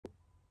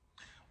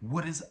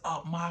What is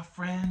up, my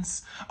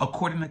friends?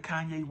 According to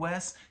Kanye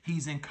West,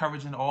 he's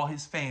encouraging all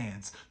his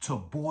fans to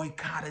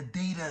boycott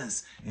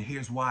Adidas. And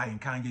here's why, in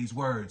Kanye's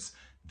words,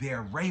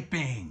 they're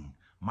raping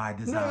my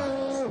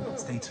designs.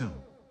 Stay tuned.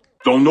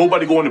 Don't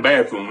nobody go in the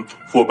bathroom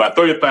for about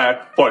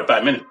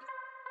 45 minutes.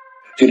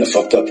 You done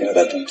fucked up, you know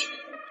that, don't you?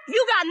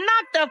 You got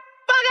knocked the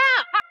fuck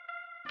out!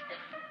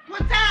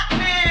 What's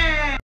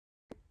happening?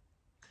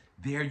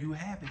 There you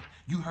have it.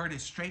 You heard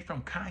it straight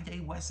from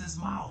Kanye West's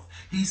mouth.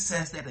 He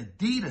says that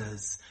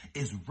Adidas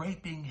is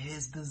raping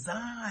his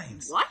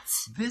designs. What?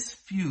 This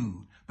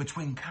feud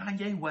between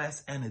Kanye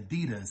West and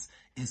Adidas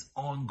is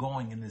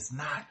ongoing and it's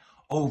not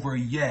over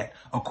yet.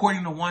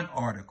 According to one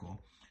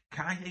article,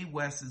 Kanye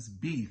West's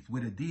beef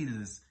with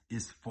Adidas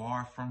is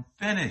far from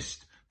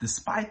finished,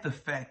 despite the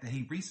fact that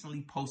he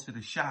recently posted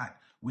a shot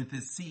with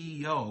his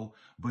CEO,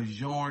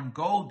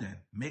 Bjorngulden,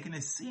 making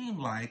it seem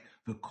like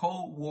the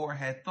Cold War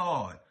had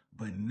thawed.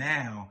 But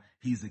now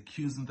he's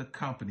accusing the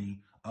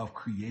company of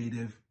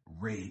creative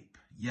rape.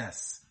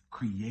 Yes,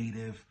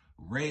 creative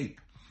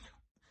rape.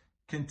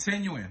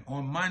 Continuing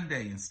on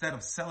Monday, instead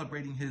of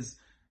celebrating his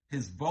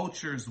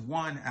Vultures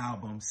One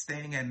album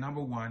staying at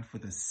 #1 for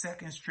the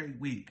second straight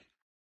week,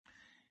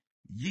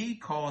 Ye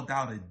called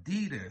out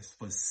Adidas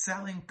for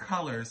selling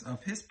colors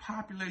of his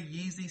popular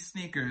Yeezy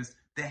sneakers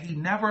that he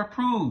never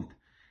approved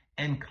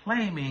and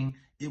claiming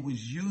it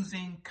was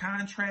using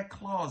contract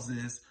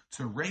clauses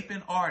to rape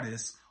an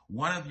artist,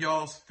 one of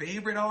y'all's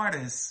favorite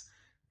artists,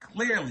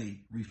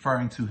 clearly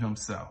referring to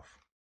himself.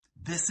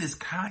 This is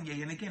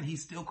Kanye, and again,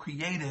 he's still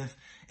creative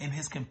in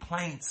his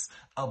complaints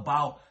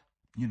about,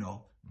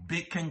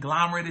 big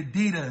conglomerate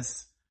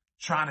Adidas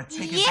trying to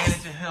take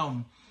advantage of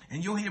him.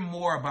 And you'll hear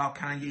more about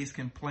Kanye's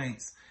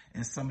complaints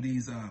in some of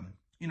these,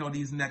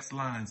 these next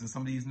lines and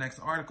some of these next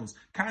articles.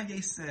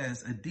 Kanye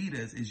says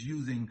Adidas is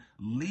using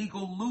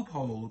legal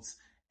loopholes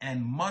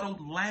and muddled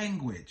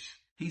language.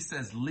 He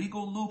says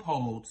legal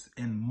loopholes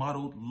and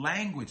muddled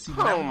language. See,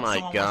 whenever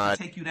someone wants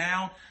to take you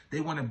down, they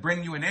want to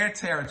bring you in their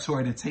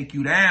territory to take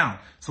you down.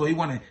 So he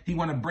want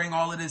to bring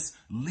all of this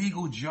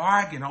legal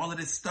jargon, all of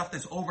this stuff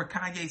that's over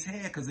Kanye's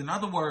head. Because in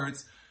other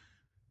words,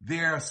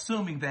 they're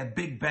assuming that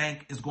big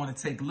bank is going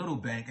to take little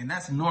bank, and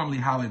that's normally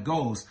how it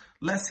goes.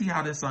 Let's see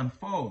how this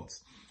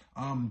unfolds.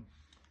 All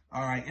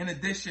right. In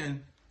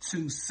addition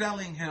to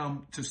suing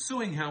him for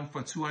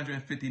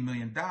 $250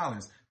 million,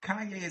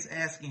 Kanye is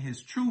asking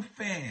his true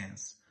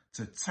fans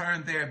to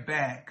turn their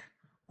back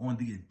on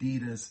the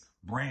Adidas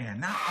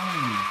brand. Not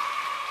only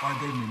are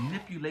they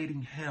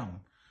manipulating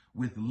him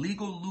with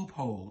legal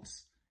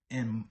loopholes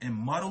and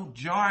muddled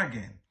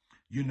jargon,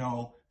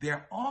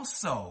 they're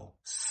also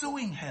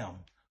suing him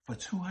for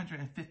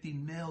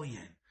 $250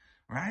 million,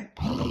 right?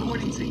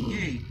 According to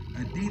Ye,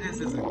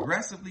 Adidas is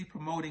aggressively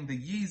promoting the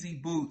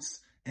Yeezy boots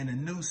in a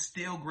new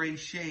steel gray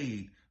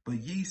shade, but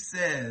Ye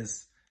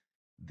says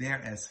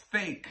they're as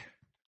fake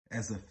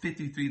as a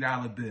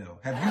 $53 bill.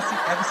 Have you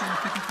ever seen a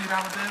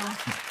 $53 bill?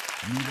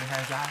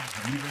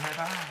 Neither have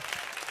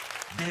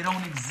I. They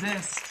don't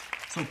exist.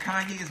 So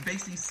Kanye is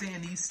basically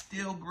saying these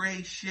steel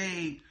gray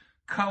shade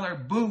color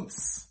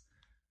boots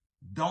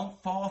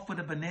don't fall for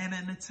the banana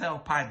in the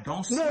tailpipe.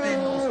 Don't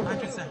spend those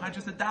hundreds and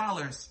hundreds of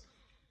dollars,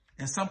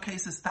 in some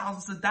cases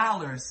thousands of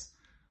dollars,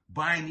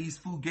 buying these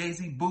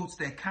Fugazi boots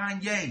that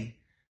Kanye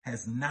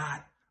has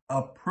not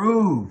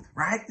approved,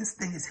 right? This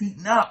thing is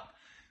heating up.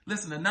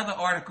 Listen, another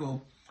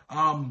article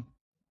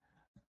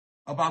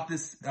about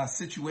this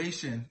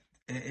situation,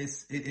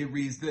 it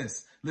reads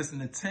this. Listen,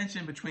 the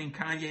tension between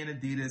Kanye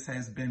and Adidas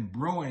has been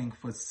brewing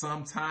for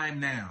some time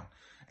now.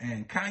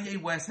 And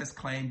Kanye West has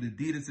claimed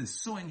Adidas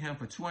is suing him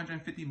for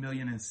 $250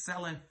 million and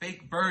selling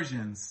fake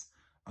versions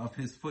of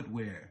his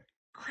footwear.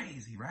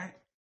 Crazy, right?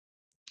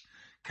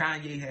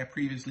 Kanye had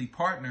previously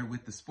partnered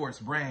with the sports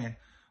brand,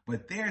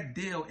 but their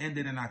deal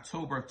ended in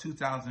October of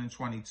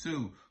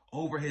 2022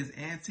 over his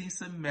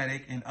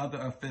anti-Semitic and other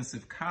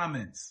offensive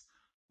comments.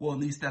 Well, at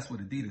least that's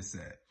what Adidas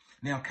said.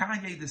 Now,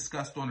 Kanye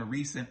discussed on a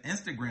recent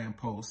Instagram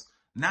post,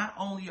 not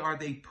only are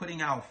they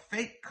putting out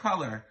fake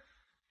color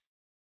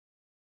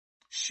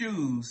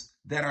shoes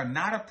that are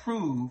not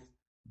approved,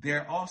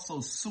 they're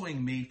also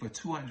suing me for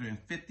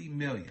 $250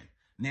 million.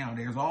 Now,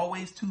 there's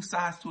always two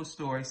sides to a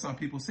story. Some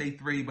people say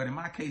three, but in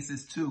my case,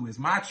 it's two. It's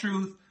my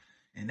truth,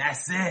 and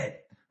that's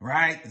it,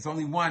 right? It's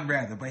only one,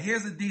 rather. But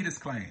here's Adidas'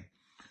 claim.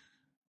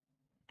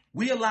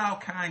 We allow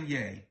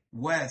Kanye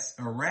West's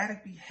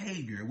erratic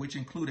behavior, which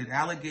included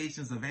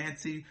allegations of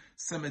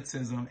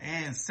anti-Semitism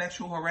and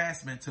sexual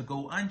harassment, to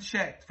go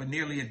unchecked for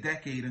nearly a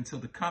decade until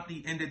the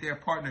company ended their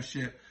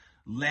partnership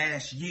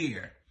last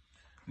year.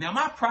 Now,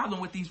 my problem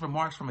with these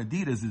remarks from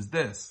Adidas is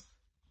this.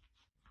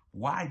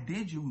 Why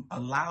did you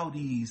allow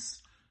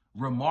these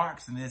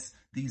remarks and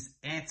these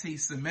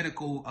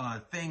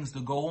anti-Semitical things to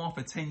go on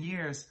for 10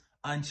 years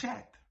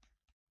unchecked?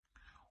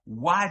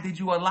 Why did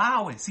you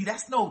allow it? See,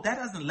 that's not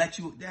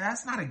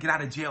a get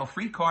out of jail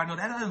free card. No,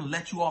 that doesn't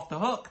let you off the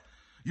hook.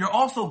 You're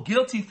also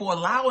guilty for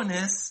allowing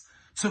this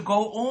to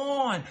go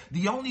on.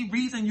 The only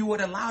reason you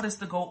would allow this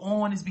to go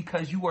on is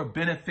because you are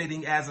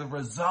benefiting as a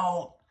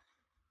result.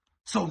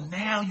 So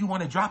now you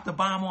want to drop the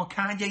bomb on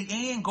Kanye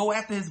and go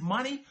after his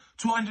money?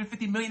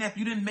 $250 million if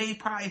you didn't make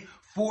probably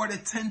 4 to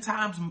 10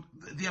 times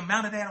the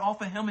amount of that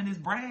off of him and his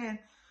brand.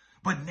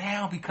 But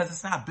now, because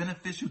it's not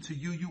beneficial to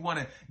you, you want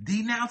to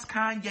denounce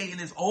Kanye and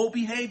his old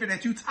behavior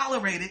that you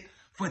tolerated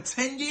for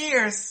 10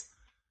 years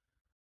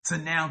to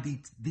now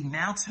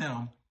denounce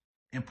him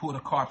and pull the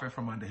carpet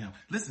from under him.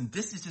 Listen,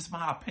 this is just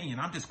my opinion.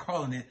 I'm just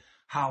calling it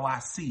how I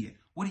see it.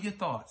 What are your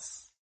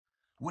thoughts?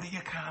 What are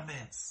your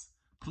comments?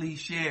 Please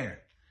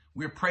share.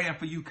 We're praying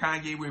for you,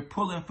 Kanye. We're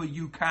pulling for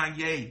you,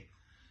 Kanye.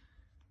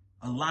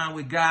 Align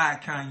with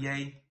God,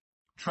 Kanye.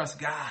 Trust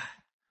God.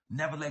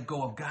 Never let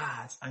go of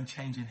God's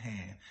unchanging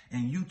hand.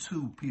 And you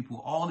too,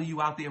 people, all of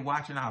you out there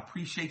watching, I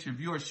appreciate your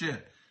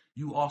viewership.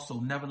 You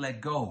also never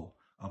let go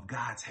of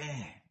God's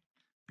hand.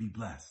 Be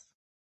blessed.